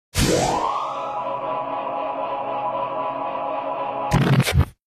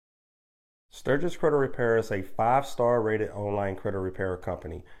Sturgis Credit Repair is a 5-star rated online credit repair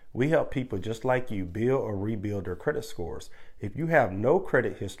company. We help people just like you build or rebuild their credit scores. If you have no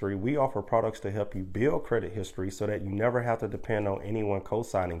credit history, we offer products to help you build credit history so that you never have to depend on anyone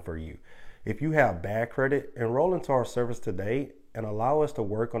co-signing for you. If you have bad credit, enroll into our service today and allow us to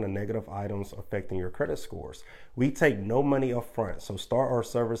work on the negative items affecting your credit scores. We take no money up front, so start our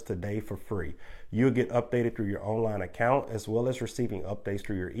service today for free. You'll get updated through your online account as well as receiving updates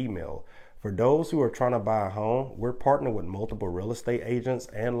through your email. For those who are trying to buy a home, we're partnered with multiple real estate agents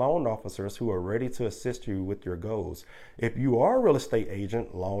and loan officers who are ready to assist you with your goals. If you are a real estate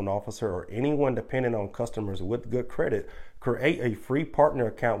agent, loan officer, or anyone dependent on customers with good credit, create a free partner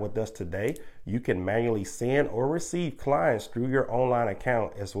account with us today. You can manually send or receive clients through your online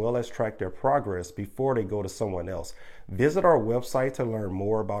account as well as track their progress before they go to someone else. Visit our website to learn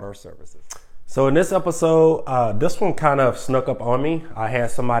more about our services. So in this episode, this one kind of snuck up on me. I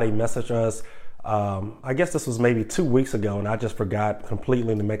had somebody message us. I guess this was maybe 2 weeks ago, and I just forgot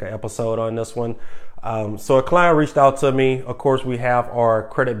completely to make an episode on this one. So a client reached out to me. Of course, we have our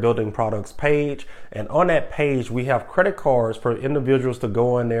credit building products page, and on that page, we have credit cards for individuals to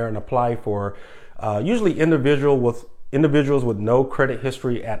go in there and apply for. Usually individuals with no credit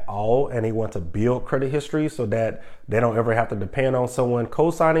history at all, and they want to build credit history so that they don't ever have to depend on someone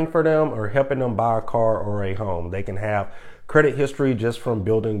co-signing for them or helping them buy a car or a home. They can have credit history just from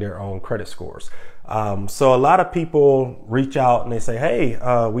building their own credit scores. So a lot of people reach out and they say, hey,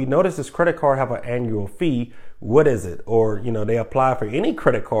 we noticed this credit card have an annual fee. What is it? Or, they apply for any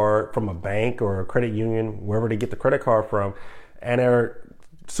credit card from a bank or a credit union, wherever they get the credit card from, and they're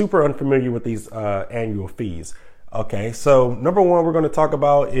super unfamiliar with these annual fees. Okay, so number one we're going to talk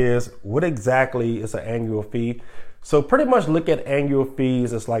about is what exactly is an annual fee. So pretty much look at annual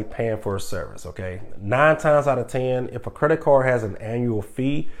fees as like paying for a service, okay? 9 times out of 10, if a credit card has an annual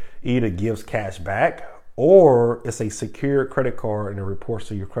fee, it either gives cash back or it's a secured credit card and it reports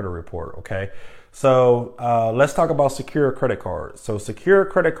to your credit report, okay? So let's talk about secure credit cards. So secure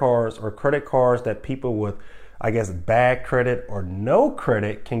credit cards are credit cards that people with bad credit or no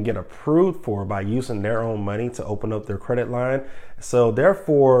credit can get approved for by using their own money to open up their credit line. So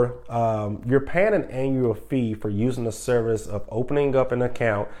therefore, you're paying an annual fee for using the service of opening up an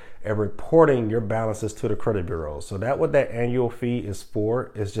account and reporting your balances to the credit bureau. So what that annual fee is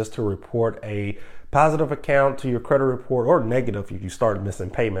for is just to report a positive account to your credit report, or negative if you start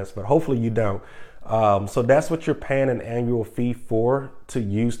missing payments, but hopefully you don't. So that's what you're paying an annual fee for, to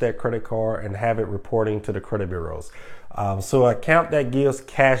use that credit card and have it reporting to the credit bureaus. So an account that gives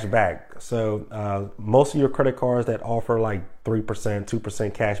cash back. So most of your credit cards that offer like 3%,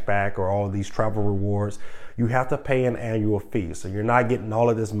 2% cash back, or all of these travel rewards, you have to pay an annual fee. So you're not getting all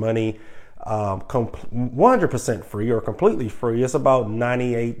of this money 100% free or completely free. It's about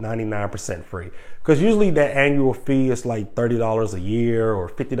 99% free, because usually that annual fee is like $30 a year or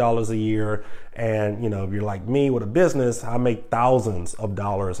 $50 a year. And if you're like me with a business, I make thousands of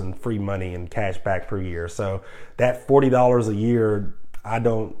dollars in free money and cash back per year. So that $40 a year, I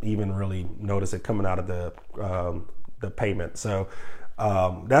don't even really notice it coming out of the payment. So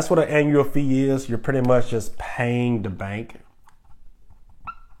that's what an annual fee is. You're pretty much just paying the bank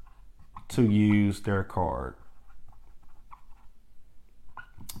to use their card.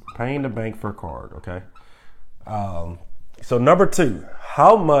 Paying the bank for a card, okay? So number 2,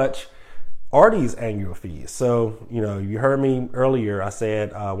 how much are these annual fees? So, you heard me earlier, I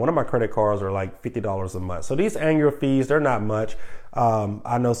said one of my credit cards are like $50 a month. So these annual fees, they're not much.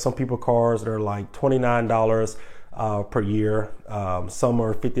 I know some people cards that are like $29 per year. Some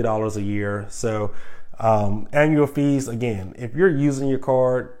are $50 a year. So annual fees, again, if you're using your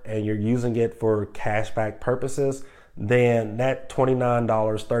card and you're using it for cashback purposes, then that $29,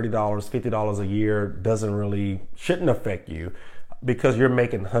 $30, $50 a year shouldn't affect you, because you're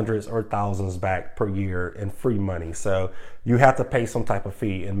making hundreds or thousands back per year in free money. So you have to pay some type of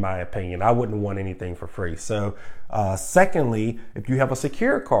fee, in my opinion. I wouldn't want anything for free. So secondly, if you have a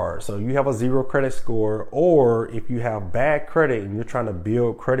secure card, so you have a 0 credit score, or if you have bad credit and you're trying to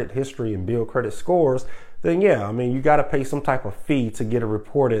build credit history and build credit scores, then you got to pay some type of fee to get it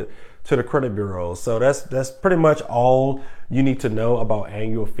reported to the credit bureau. So that's pretty much all you need to know about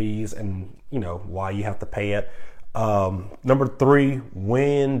annual fees and why you have to pay it. Number 3,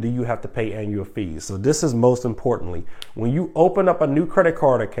 when do you have to pay annual fees? So this is most importantly, when you open up a new credit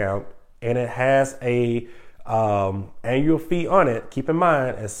card account and it has a annual fee on it, keep in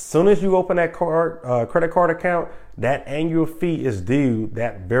mind, as soon as you open that credit card account, that annual fee is due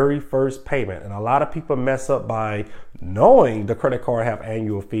that very first payment. And a lot of people mess up by knowing the credit card have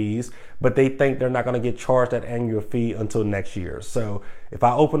annual fees, but they think they're not going to get charged that annual fee until next year. So if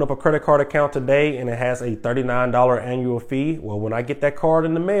I open up a credit card account today and it has a $39 annual fee, well, when I get that card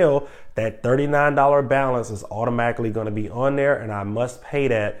in the mail, that $39 balance is automatically going to be on there, and I must pay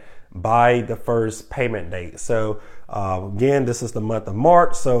that by the first payment date. So again, this is the month of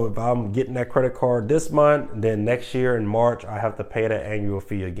March. So if I'm getting that credit card this month, then next year in March, I have to pay that annual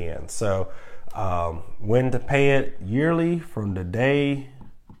fee again. So when to pay it? Yearly, from the day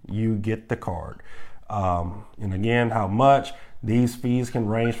you get the card. And again, how much? These fees can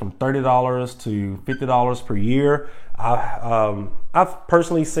range from $30 to $50 per year. I've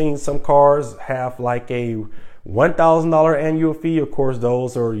personally seen some cards have like a $1,000 annual fee. Of course,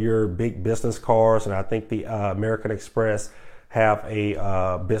 those are your big business cards, and I think the American Express have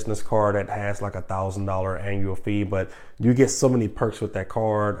a business card that has like $1,000 annual fee, but you get so many perks with that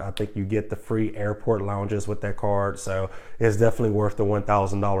card. I think you get the free airport lounges with that card, so it's definitely worth the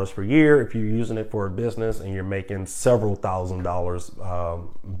 $1,000 per year if you're using it for a business and you're making several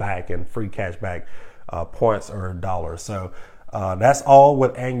 $1,000s back in free cash back points or dollars. So that's all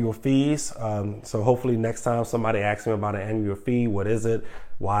with annual fees. So hopefully next time somebody asks me about an annual fee, what is it?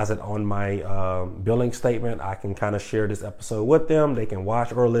 Why is it on my billing statement? I can kind of share this episode with them. They can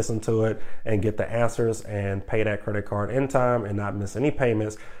watch or listen to it and get the answers and pay that credit card in time and not miss any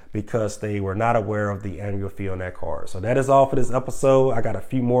payments because they were not aware of the annual fee on that card. So that is all for this episode. I got a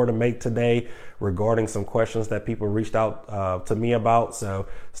few more to make today regarding some questions that people reached out to me about. So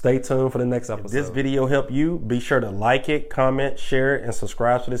stay tuned for the next episode. If this video helped you, be sure to like it, comment, share it, and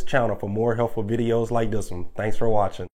subscribe to this channel for more helpful videos like this one. Thanks for watching.